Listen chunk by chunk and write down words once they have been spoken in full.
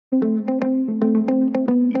Welcome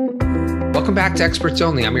back to Experts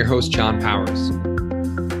Only. I'm your host, Jon Powers.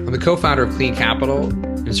 I'm the co-founder of Clean Capital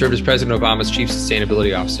and served as President Obama's Chief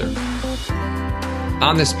Sustainability Officer.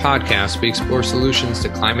 On this podcast, we explore solutions to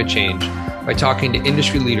climate change by talking to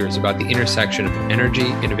industry leaders about the intersection of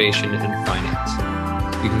energy, innovation, and finance.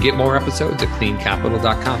 You can get more episodes at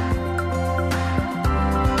cleancapital.com.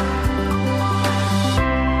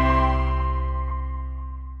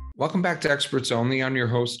 Welcome back to Experts Only. I'm your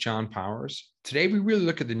host, Jon Powers. Today, we really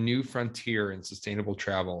look at the new frontier in sustainable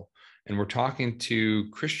travel, and we're talking to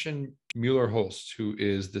Christian Møller-Holst, who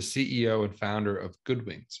is the CEO and founder of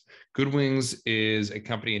Goodwings. Goodwings is a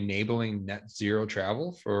company enabling net zero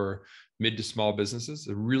travel for mid to small businesses,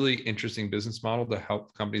 a really interesting business model to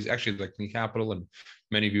help companies, actually like Clean Capital and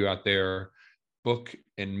many of you out there, book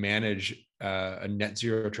and manage a net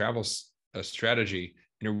zero travel strategy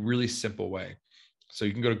in a really simple way. So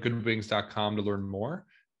you can go to goodwings.com to learn more.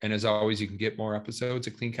 And as always, you can get more episodes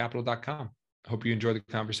at cleancapital.com. I hope you enjoy the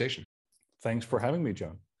conversation. Thanks for having me,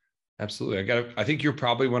 Jon. Absolutely. I think you're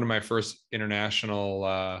probably one of my first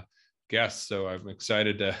international guests. So I'm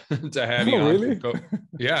excited to have you on. Really?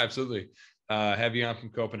 Yeah, absolutely. Have you on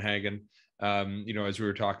from Copenhagen. As we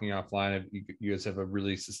were talking offline, you guys have a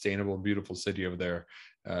really sustainable, beautiful city over there.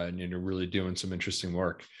 And you're really doing some interesting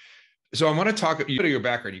work. So I want to talk about your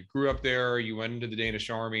background. You grew up there, you went into the Danish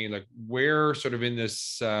Army. Like, where sort of in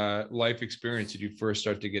this life experience did you first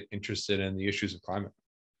start to get interested in the issues of climate?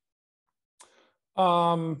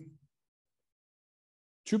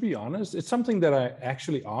 To be honest, it's something that I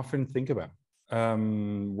actually often think about.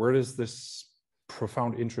 Where does this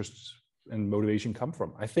profound interest and motivation come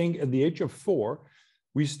from? I think at the age of 4,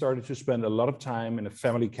 we started to spend a lot of time in a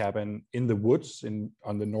family cabin in the woods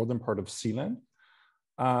on the northern part of Zealand.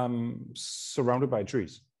 Surrounded by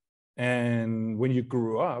trees. And when you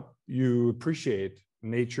grew up, you appreciate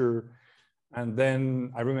nature. And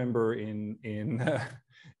then I remember in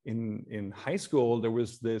high school, there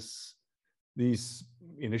was these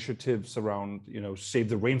initiatives around, save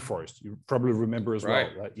the rainforest. You probably remember as well.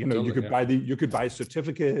 Right? Totally, you could buy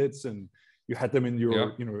certificates, and you had them in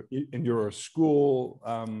your in your school,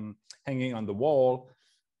 hanging on the wall.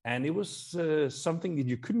 And it was something that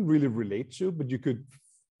you couldn't really relate to, but you could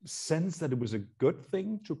sense that it was a good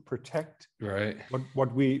thing to protect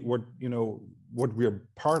what we're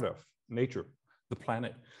part of, nature, the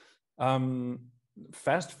planet.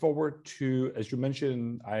 Fast forward to, as you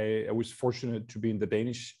mentioned, I was fortunate to be in the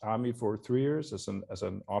Danish Army for 3 years as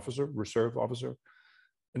an officer, reserve officer.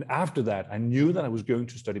 And after that, I knew that I was going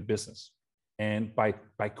to study business. And by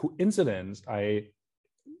coincidence, I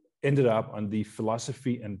ended up on the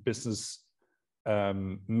philosophy and business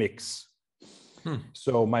mix.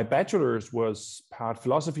 So my bachelor's was part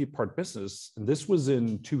philosophy, part business, and this was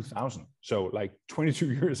in 2000, so like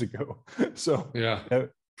 22 years ago. So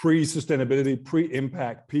pre-sustainability,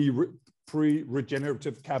 pre-impact,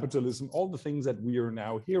 pre-regenerative capitalism, all the things that we are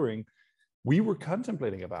now hearing, we were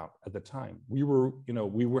contemplating about at the time. We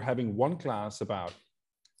were having one class about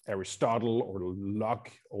Aristotle or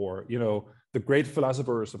Locke or the great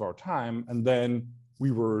philosophers of our time, and then we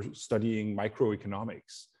were studying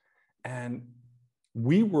microeconomics. And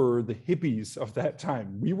we were the hippies of that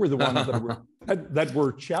time. We were the ones that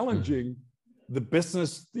were challenging the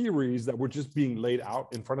business theories that were just being laid out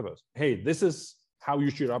in front of us. Hey, this is how you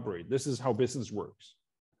should operate. This is how business works.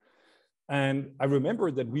 And I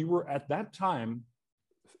remember that we were at that time,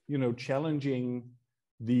 challenging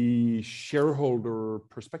the shareholder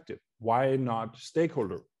perspective. Why not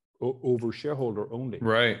stakeholder over shareholder only?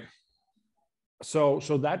 Right. So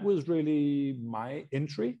that was really my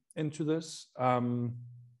entry into this. And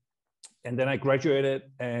then I graduated,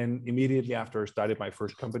 and immediately after started my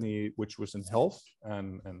first company, which was in health.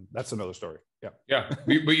 And that's another story. Yeah. Yeah.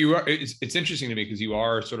 But you are, it's interesting to me because you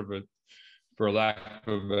are sort of for lack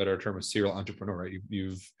of a better term, a serial entrepreneur, right?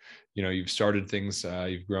 You've started things,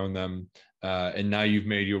 you've grown them, and now you've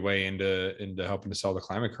made your way into helping to solve the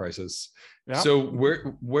climate crisis. Yeah. So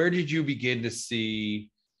where did you begin to see,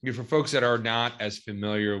 for folks that are not as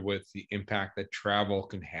familiar with the impact that travel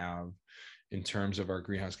can have in terms of our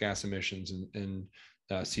greenhouse gas emissions and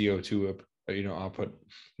CO2 output,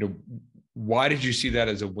 why did you see that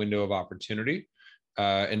as a window of opportunity,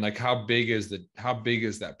 and like how big is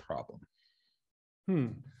that problem?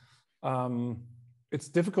 It's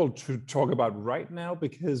difficult to talk about right now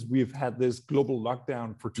because we've had this global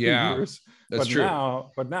lockdown for 2 years. That's true.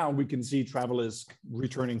 But now we can see travel is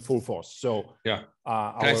returning full force. So can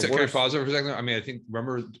I pause there for a second? I mean, I think,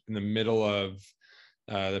 remember in the middle of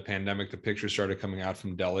the pandemic, the pictures started coming out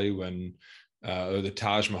from Delhi when or the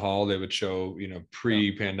Taj Mahal. They would show,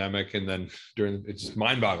 pre-pandemic, and then during, it's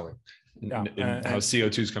mind-boggling. And how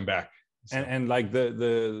CO2's come back. So. And like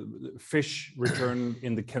the fish return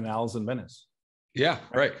in the canals in Venice. Yeah,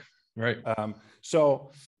 right.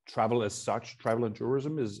 So travel as such, travel and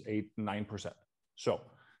tourism is 8-9%. So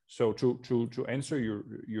to answer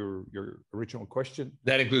your original question,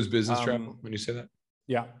 that includes business travel when you say that.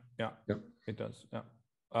 Yeah, it does. Yeah,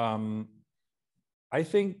 I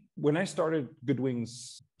think when I started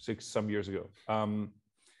Goodwings some years ago,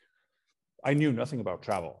 I knew nothing about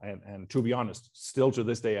travel, and to be honest, still to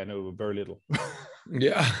this day, I know very little.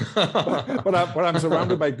 Yeah, but I'm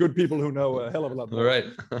surrounded by good people who know a hell of a lot more. Right.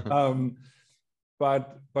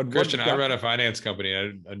 But Christian, I run a finance company.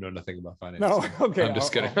 I know nothing about finance. No, okay. I'm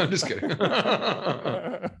just kidding. I'm just kidding.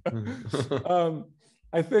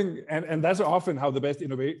 I think, and that's often how the best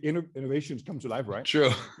innovations come to life, right?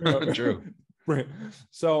 True. True. Right.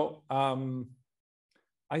 So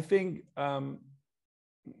I think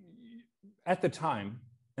at the time,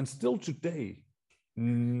 and still today,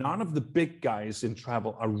 none of the big guys in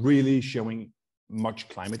travel are really showing much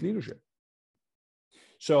climate leadership.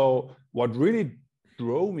 So what really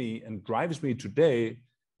drove me and drives me today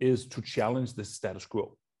is to challenge the status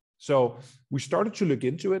quo. So we started to look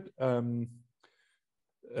into it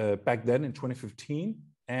back then in 2015,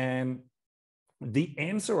 and the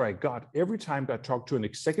answer I got every time I talked to an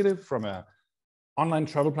executive from an online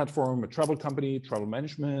travel platform, a travel company, travel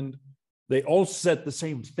management, they all said the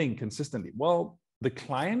same thing consistently. Well, the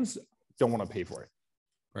clients don't want to pay for it.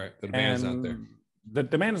 Right. The demand is not there. The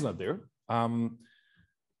demand is not there.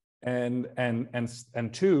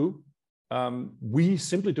 And two, we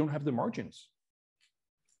simply don't have the margins.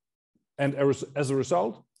 And as a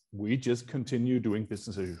result, we just continue doing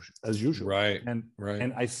business as usual. Right.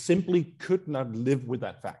 And I simply could not live with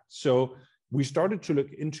that fact. So we started to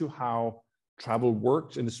look into how travel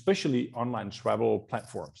works, and especially online travel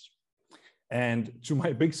platforms. And to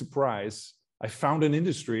my big surprise, I found an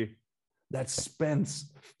industry that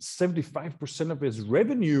spends 75% of its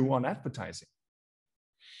revenue on advertising.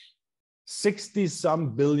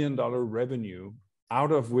 $60-some billion revenue,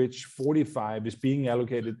 out of which 45 is being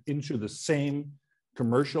allocated into the same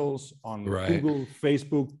commercials on Google,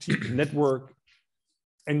 Facebook, network.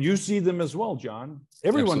 And you see them as well, John.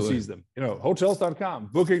 Everyone Absolutely. Sees them. Hotels.com,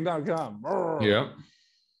 booking.com. Yeah.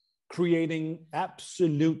 Creating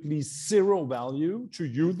absolutely zero value to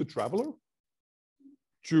you, the traveler,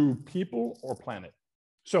 to people or planet.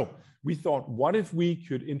 So we thought, what if we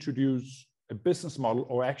could introduce a business model,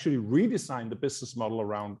 or actually redesign the business model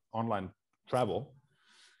around online travel,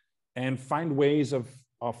 and find ways of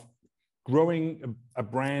growing a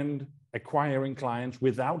brand, acquiring clients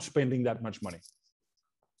without spending that much money.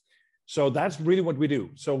 So that's really what we do.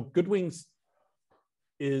 So Goodwings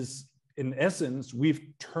is, in essence, we've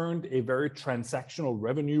turned a very transactional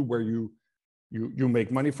revenue where you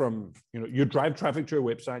make money from, you drive traffic to your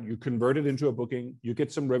website, you convert it into a booking, you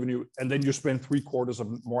get some revenue, and then you spend 3/4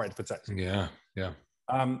 of more advertising. Yeah.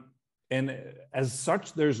 And as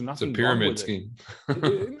such, there's nothing. It's a pyramid scheme.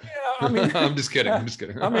 Yeah, I mean, I'm just kidding.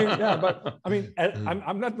 I mean, yeah, but I mean,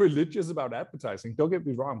 I'm not religious about advertising. Don't get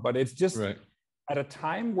me wrong, but it's just at a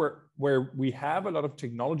time where we have a lot of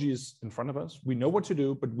technologies in front of us, we know what to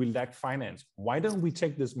do, but we lack finance. Why don't we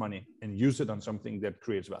take this money and use it on something that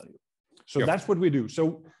creates value? So that's what we do.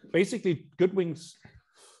 So basically, Goodwings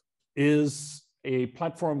is a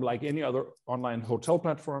platform like any other online hotel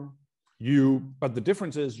platform. But the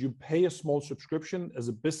difference is you pay a small subscription as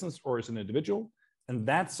a business or as an individual, and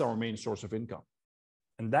that's our main source of income.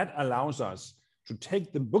 And that allows us to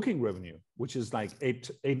take the booking revenue, which is like 8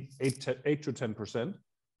 to 10%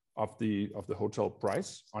 of the hotel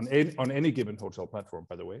price on any given hotel platform,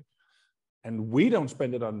 by the way. And we don't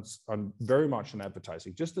spend it on very much on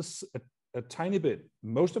advertising, just a tiny bit.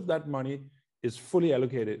 Most of that money is fully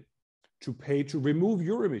allocated to remove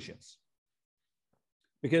your emissions.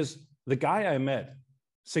 Because the guy I met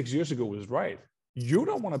 6 years ago was right. You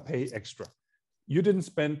don't want to pay extra. You didn't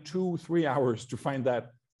spend 2-3 hours to find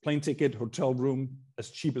that plane ticket, hotel room as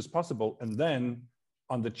cheap as possible. And then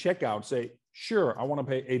on the checkout say, sure, I want to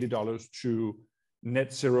pay $80 to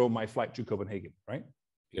net zero my flight to Copenhagen, right?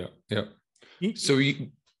 Yeah. So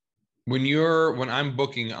when I'm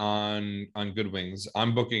booking on Goodwings,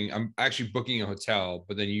 I'm actually booking a hotel,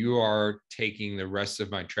 but then you are taking the rest of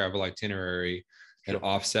my travel itinerary and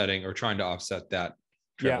offsetting or trying to offset that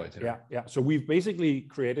travel itinerary. Yeah. So we've basically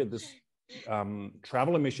created this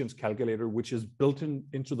travel emissions calculator, which is built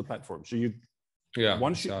into the platform. So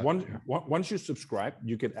once you subscribe,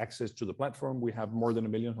 you get access to the platform. We have more than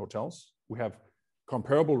 1 million hotels. We have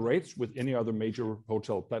comparable rates with any other major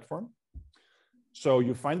hotel platform. So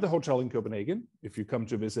you find the hotel in Copenhagen if you come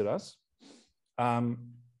to visit us,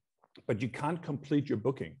 but you can't complete your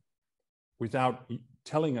booking without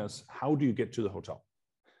telling us how do you get to the hotel.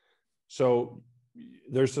 So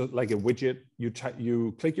there's like a widget,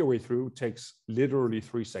 you click your way through, takes literally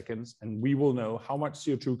 3 seconds, and we will know how much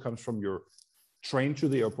CO2 comes from your train to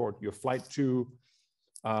the airport, your flight to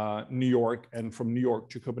New York, and from New York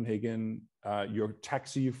to Copenhagen, your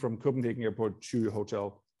taxi from Copenhagen airport to your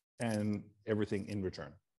hotel, and everything in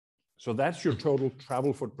return. So that's your total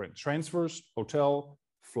travel footprint. Transfers, hotel,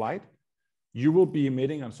 flight. You will be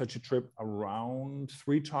emitting on such a trip around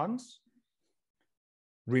 3 tons.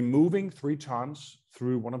 Removing 3 tons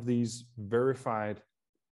through one of these verified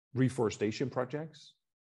reforestation projects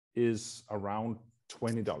is around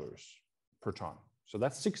 $20 per ton. So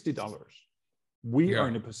that's $60. We are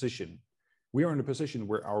in a position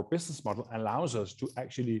where our business model allows us to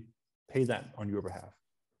actually pay that on your behalf.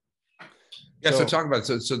 Yeah. So talk about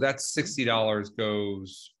it. So that's $60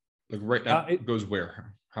 goes like right now. It goes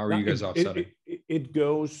where? How are you guys offsetting? It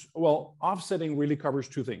goes, well, offsetting really covers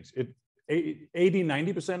 2 things.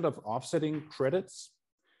 80-90% of offsetting credits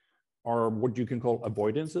are what you can call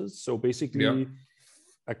avoidances. So basically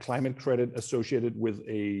a climate credit associated with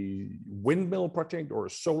a windmill project or a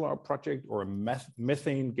solar project or a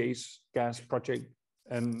methane gas project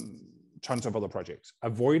and tons of other projects,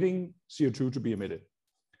 avoiding CO2 to be emitted.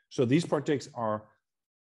 So these projects are,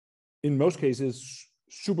 in most cases,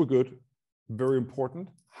 super good, very important.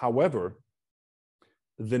 However,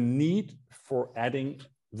 the need for adding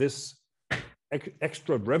this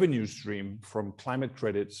extra revenue stream from climate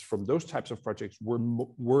credits from those types of projects were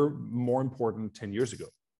more important 10 years ago,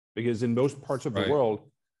 because in most parts of the world,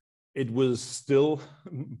 it was still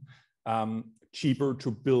cheaper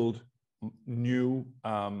to build new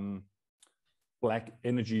black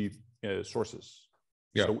energy sources.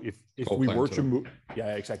 Yeah. So if we were to move,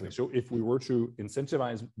 exactly. So if we were to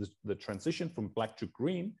incentivize the transition from black to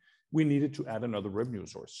green, we needed to add another revenue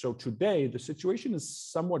source. So today the situation is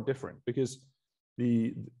somewhat different because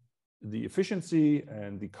the efficiency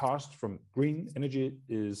and the cost from green energy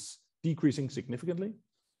is decreasing significantly.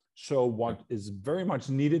 So what is very much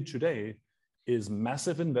needed today is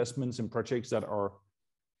massive investments in projects that are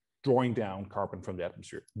drawing down carbon from the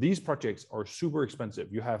atmosphere. These projects are super expensive.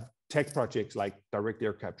 You have tech projects like direct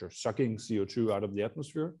air capture, sucking CO2 out of the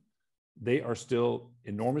atmosphere. They are still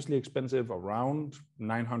enormously expensive, around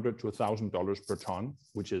 $900 to $1,000 per ton,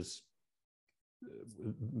 which is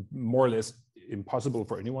more or less impossible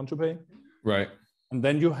for anyone to pay. Right. And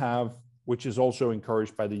then you have, which is also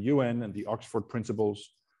encouraged by the UN and the Oxford Principles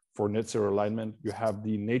for Net Zero Alignment, you have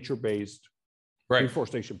the nature-based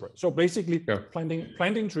reforestation project. So basically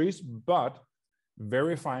planting trees, but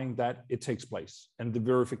verifying that it takes place. And the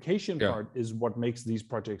verification part is what makes these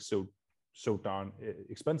projects so darn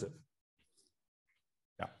expensive.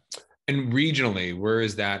 Yeah. And regionally, where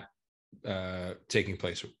is that taking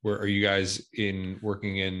place? Where are you guys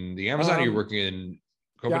working in the Amazon? Are you working in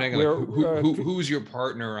Copenhagen? Who's your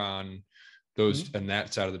partner on those and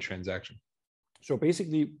that side of the transaction? So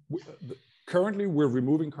basically, currently we're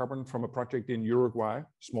removing carbon from a project in Uruguay,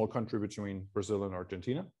 small country between Brazil and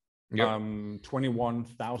Argentina.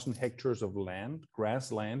 21,000 hectares of land,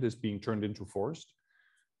 grassland, is being turned into forest.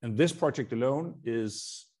 And this project alone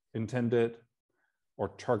is intended or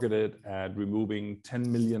targeted at removing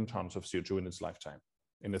 10 million tons of CO2 in its lifetime,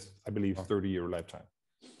 in its, I believe, 30-year lifetime.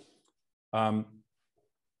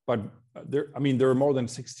 But there are more than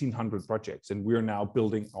 1,600 projects, and we're now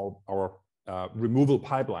building our removal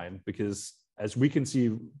pipeline, because as we can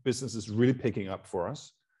see, business is really picking up for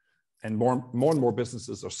us, and more and more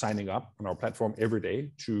businesses are signing up on our platform every day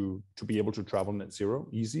to be able to travel net zero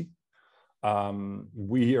easy.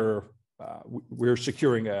 We're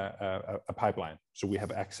securing a pipeline, so we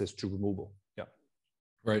have access to removal. Yeah.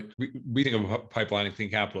 Right. We think of a pipeline in Clean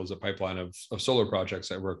Capital as a pipeline of solar projects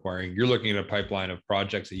that we're acquiring. You're looking at a pipeline of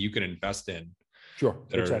projects that you can invest in. Sure.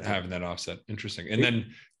 That are having that offset. Interesting. And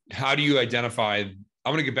then how do you identify? I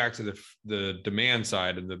want to get back to the demand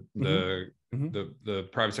side and the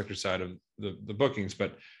private sector side of the bookings,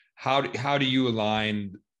 but how do you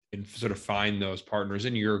align and sort of find those partners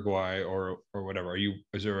in Uruguay or whatever?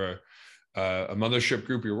 Is there a mothership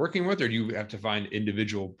group you're working with, or do you have to find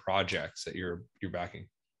individual projects that you're backing?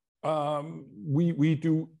 We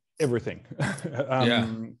do everything.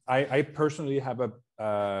 I personally have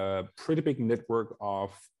a pretty big network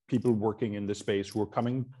of people working in this space who are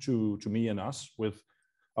coming to me and us with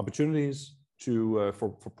opportunities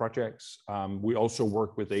for projects. We also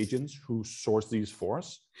work with agents who source these for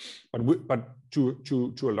us, but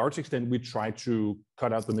to a large extent, we try to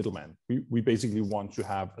cut out the middleman. We basically want to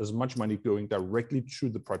have as much money going directly to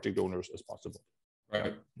the project owners as possible.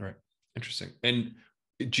 Right. Interesting. And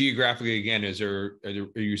geographically, again, are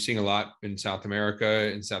you seeing a lot in South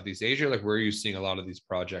America and Southeast Asia? Like, where are you seeing a lot of these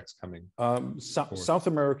projects coming? South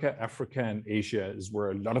America, Africa, and Asia is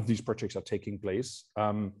where a lot of these projects are taking place.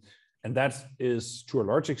 And that is to a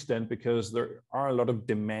large extent because there are a lot of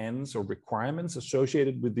demands or requirements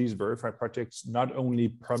associated with these verified projects. Not only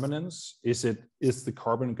permanence, is the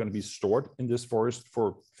carbon going to be stored in this forest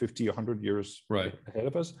for 50, 100 years ahead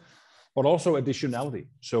of us, but also additionality.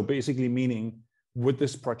 So basically meaning, would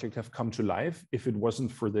this project have come to life if it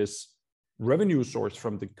wasn't for this revenue source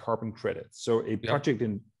from the carbon credits? So a project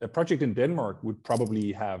in Denmark would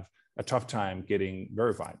probably have a tough time getting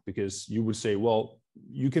verified, because you would say, well,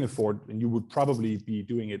 you can afford, and you would probably be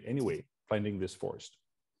doing it anyway, planting this forest.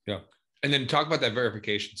 Yeah. And then talk about that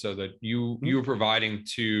verification, so that you are providing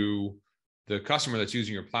to the customer that's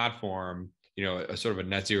using your platform, a sort of a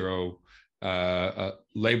net zero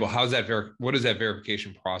label. What is that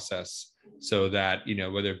verification process, so that,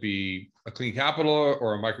 whether it be a Clean Capital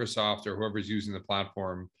or a Microsoft or whoever's using the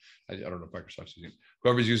platform, I don't know if Microsoft's using it,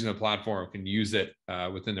 whoever's using the platform can use it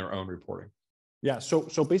within their own reporting. Yeah.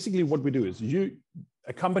 So basically what we do is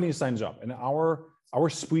a company signs up, and our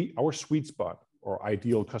sweet spot or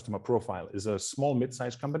ideal customer profile is a small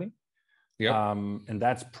mid-sized company. Yeah. And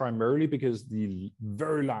that's primarily because the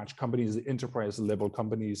very large companies, the enterprise level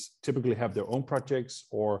companies, typically have their own projects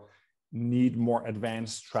or need more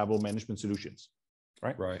advanced travel management solutions.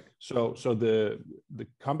 Right. So the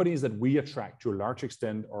companies that we attract to a large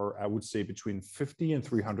extent are, I would say, between 50 and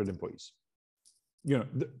 300 employees.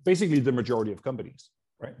 Basically the majority of companies,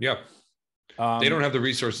 right? Yeah. They don't have the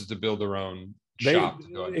resources to build their own shop.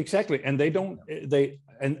 Exactly. And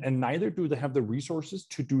and neither do they have the resources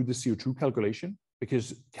to do the CO2 calculation,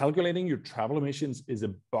 because calculating your travel emissions is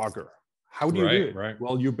a bugger. How do you do it? Right.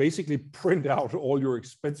 Well, you basically print out all your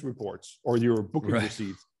expense reports or your booking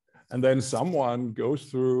receipts, and then someone goes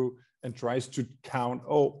through and tries to count,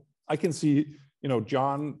 I can see,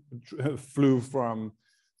 John flew from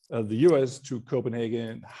the US to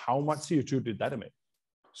Copenhagen. How much CO2 did that emit?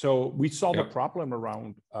 So we solve a problem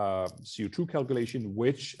around CO2 calculation,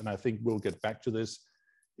 which, and I think we'll get back to this,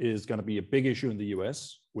 is going to be a big issue in the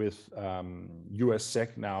US with US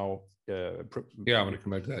SEC now. I'm going to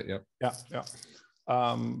come back to that.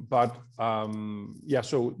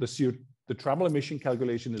 So the travel emission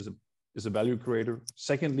calculation is a value creator.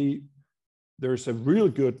 Secondly, there's a real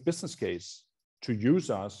good business case to use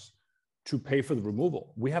us to pay for the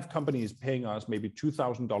removal. We have companies paying us maybe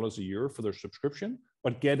 $2,000 a year for their subscription,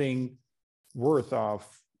 but getting worth of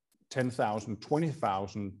 $10,000,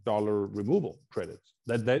 $20,000 removal credits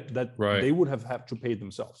that they would have had to pay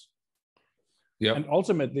themselves. Yeah. And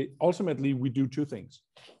ultimately, we do two things.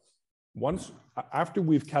 Once, after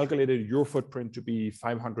we've calculated your footprint to be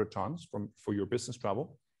 500 tons for your business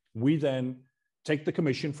travel, we then take the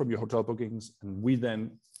commission from your hotel bookings, and we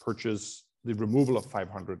then purchase the removal of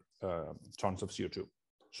 500 tons of CO2.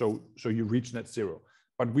 So you reach net zero,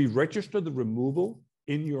 but we register the removal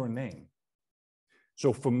in your name.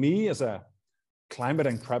 So for me, as a climate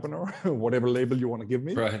entrepreneur, whatever label you want to give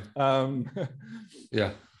me,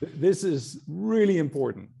 this is really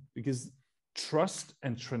important, because trust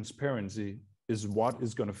and transparency is what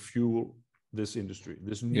is going to fuel this industry,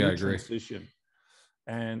 this new transition.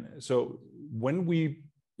 And so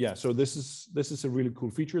so this is a really cool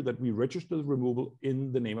feature, that we register the removal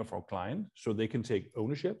in the name of our client, so they can take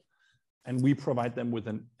ownership, and we provide them with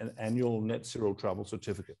an annual net zero travel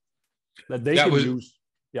certificate that they can use.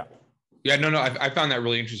 I found that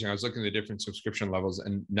really interesting. I was looking at the different subscription levels,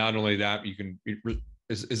 and not only that, you can,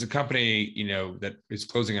 as a company, that is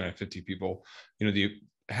closing in at 50 people,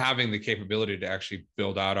 having the capability to actually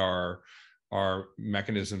build out our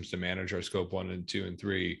mechanisms to manage our scope 1 and 2 and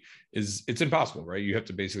 3 it's impossible, right? You have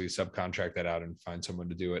to basically subcontract that out and find someone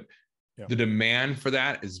to do it. Yeah. The demand for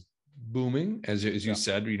that is booming, as you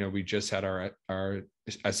said. We just had our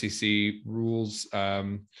SEC rules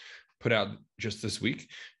put out just this week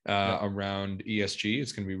around ESG.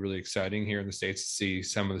 It's going to be really exciting here in the States to see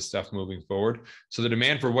some of the stuff moving forward. So the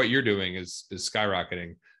demand for what you're doing is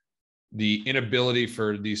skyrocketing. The inability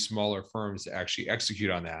for these smaller firms to actually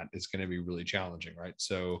execute on that is going to be really challenging, right?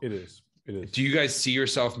 So it is. Do you guys see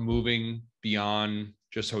yourself moving beyond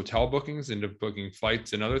just hotel bookings into booking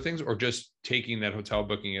flights and other things, or just taking that hotel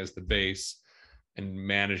booking as the base and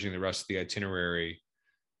managing the rest of the itinerary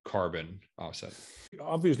carbon offset?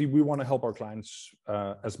 Obviously, we want to help our clients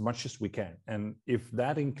as much as we can. And if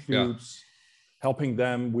that includes helping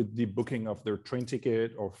them with the booking of their train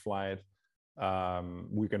ticket or flight,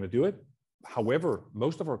 we're going to do it. However,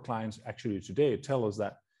 most of our clients actually today tell us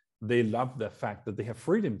that they love the fact that they have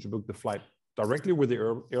freedom to book the flight directly with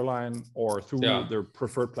the airline or through their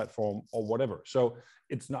preferred platform or whatever. So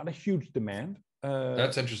it's not a huge demand.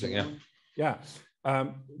 That's interesting. Yeah.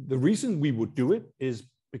 The reason we would do it is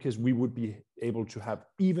because we would be able to have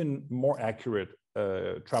even more accurate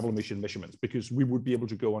travel emission measurements, because we would be able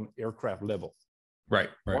to go on aircraft level. Right.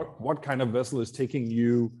 What kind of vessel is taking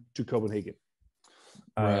you to Copenhagen?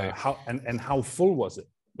 Right. How full was it?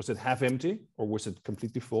 Was it half empty or was it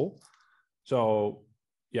completely full? So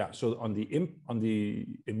so on the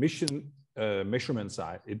emission measurement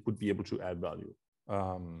side, it would be able to add value.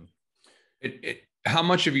 How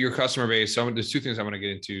much of your customer base? So there's two things I want to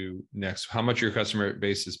get into next. How much of your customer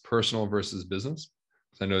base is personal versus business?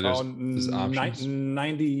 I know there's options.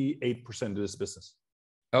 98% is business.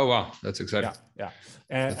 Oh wow, that's exciting. Yeah.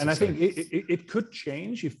 And I think it could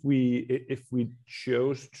change if we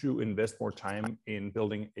chose to invest more time in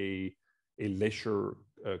building a leisure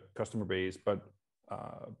customer base, but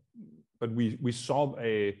we solve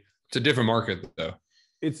It's a different market though.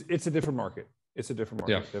 It's a different market.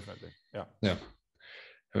 Definitely. Yeah.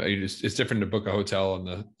 It's different to book a hotel in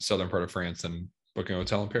the southern part of France than booking a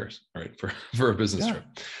hotel in Paris, right? For a business trip.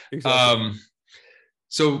 Exactly.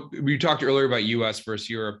 So we talked earlier about US versus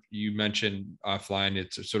Europe. You mentioned offline,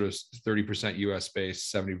 it's sort of 30% US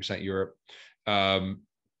based, 70% Europe.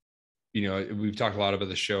 We've talked a lot about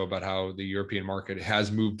the show about how the European market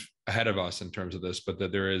has moved ahead of us in terms of this, but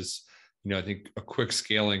that there is, I think a quick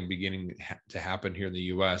scaling beginning to happen here in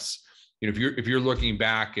the US. If you're looking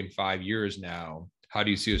back in 5 years now, how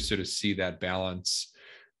do you see that balance?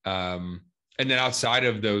 And then outside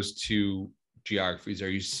of those two geographies, are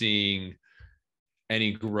you seeing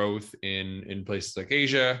any growth in places like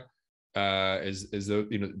Asia? As though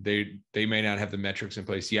they may not have the metrics in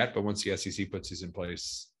place yet, but once the SEC puts these in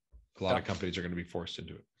place, a lot of companies are going to be forced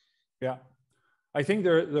into it. Yeah, I think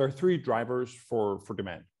there are three drivers for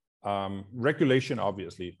demand. Regulation,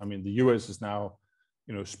 obviously. I mean, the US is now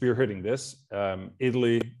spearheading this.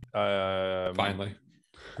 Italy, finally.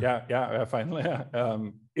 Finally.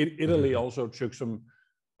 Italy also took some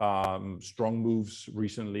strong moves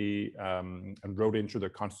recently and wrote into their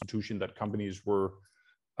constitution that companies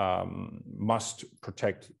must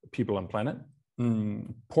protect people and planet.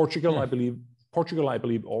 Portugal, I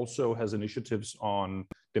believe, also has initiatives on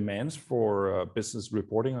demands for business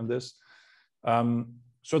reporting on this.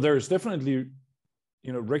 So there is definitely,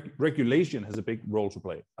 regulation has a big role to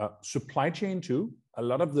play. Supply chain too. A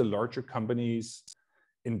lot of the larger companies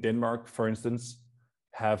in Denmark, for instance,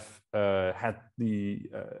 have had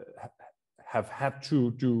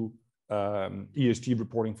to do ESG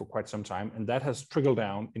reporting for quite some time, and that has trickled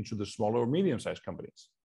down into the smaller or medium-sized companies.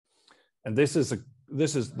 And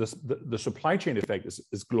the supply chain effect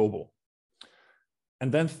is global.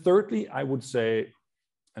 And then thirdly, I would say,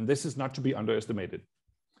 and this is not to be underestimated,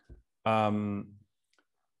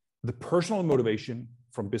 the personal motivation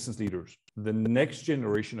from business leaders, the next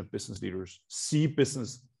generation of business leaders see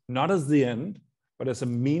business not as the end, but as a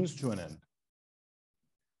means to an end,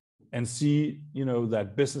 and see,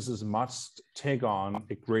 that businesses must take on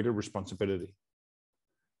a greater responsibility.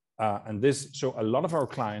 So a lot of our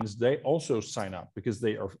clients, they also sign up because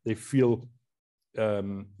they feel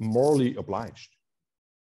morally obliged.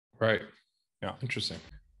 Right. Yeah. Interesting.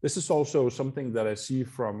 This is also something that I see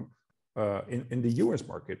from in the US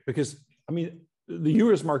market, because the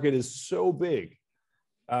US market is so big.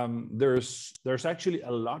 There's actually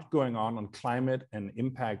a lot going on climate and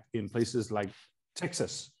impact in places like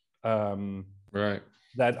Texas. Right.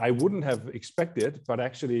 That I wouldn't have expected, but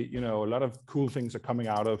actually, a lot of cool things are coming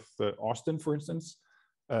out of Austin, for instance.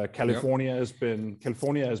 California has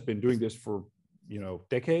been doing this for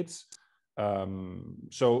decades.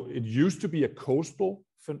 So it used to be a coastal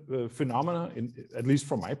phenomena, at least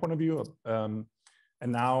from my point of view,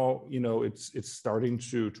 and now it's starting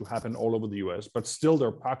to happen all over the U.S. But still, there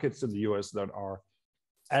are pockets in the U.S. that are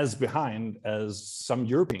as behind as some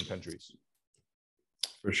European countries.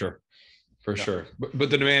 For sure. But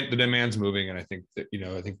the demand's moving, and I think that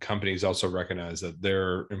I think companies also recognize that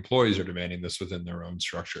their employees are demanding this within their own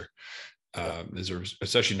structure.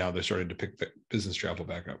 Especially now they're starting to pick the business travel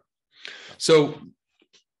back up. So,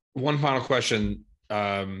 one final question: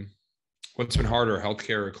 what's been harder,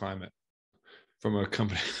 healthcare or climate, from a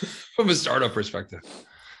company, from a startup perspective?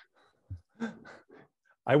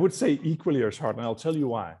 I would say equally as hard, and I'll tell you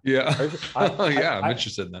why. Yeah, I'm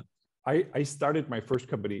interested in that. I started my first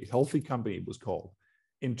company, Healthy Company it was called,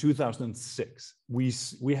 in 2006.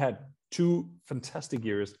 We had 2 fantastic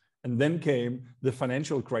years, and then came the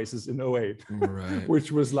financial crisis in 08, right.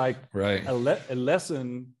 which was like right. a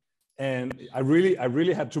lesson. And I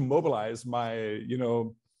really had to mobilize my,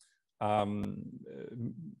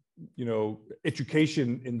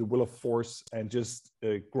 education in the will of force and just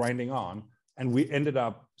grinding on. And we ended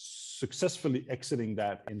up successfully exiting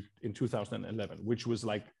that in 2011, which was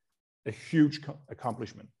like a huge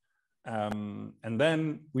accomplishment. And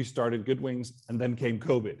then we started Goodwings, and then came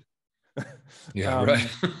COVID. Yeah, right.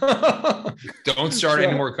 Don't start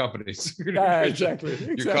any more companies.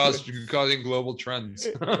 Exactly. You're causing global trends.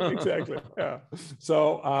 Exactly. Yeah.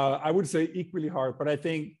 So I would say equally hard, but I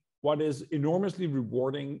think what is enormously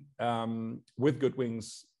rewarding with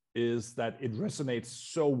Goodwings is that it resonates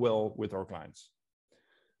so well with our clients.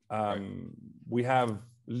 Right. We have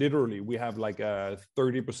like a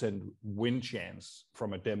 30% win chance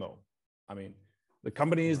from a demo. I mean, the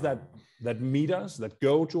companies that meet us, that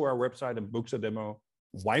go to our website and books a demo,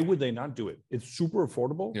 why would they not do it? It's super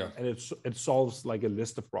affordable, and it solves like a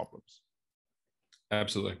list of problems.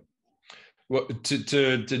 Absolutely. Well, to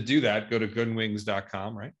do that, go to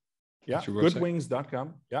goodwings.com, right? Yeah,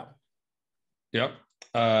 goodwings.com. Yeah. Yep.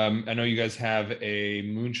 I know you guys have a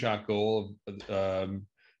moonshot goal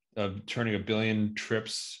of turning 1 billion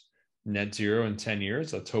trips net zero in 10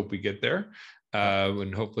 years. Let's hope we get there.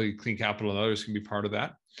 And hopefully Clean Capital and others can be part of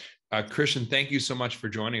that. Christian, thank you so much for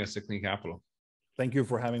joining us at Clean Capital. Thank you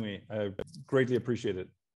for having me. I greatly appreciate it.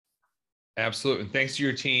 Absolutely. And thanks to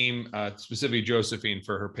your team, specifically Josephine,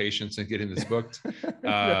 for her patience in getting this booked.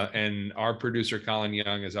 And our producer, Colin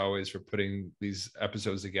Young, as always, for putting these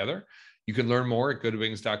episodes together. You can learn more at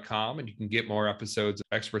goodwings.com, and you can get more episodes of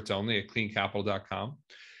Experts Only at cleancapital.com.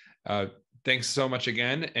 Thanks so much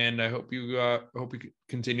again, and I hope you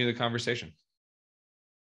continue the conversation.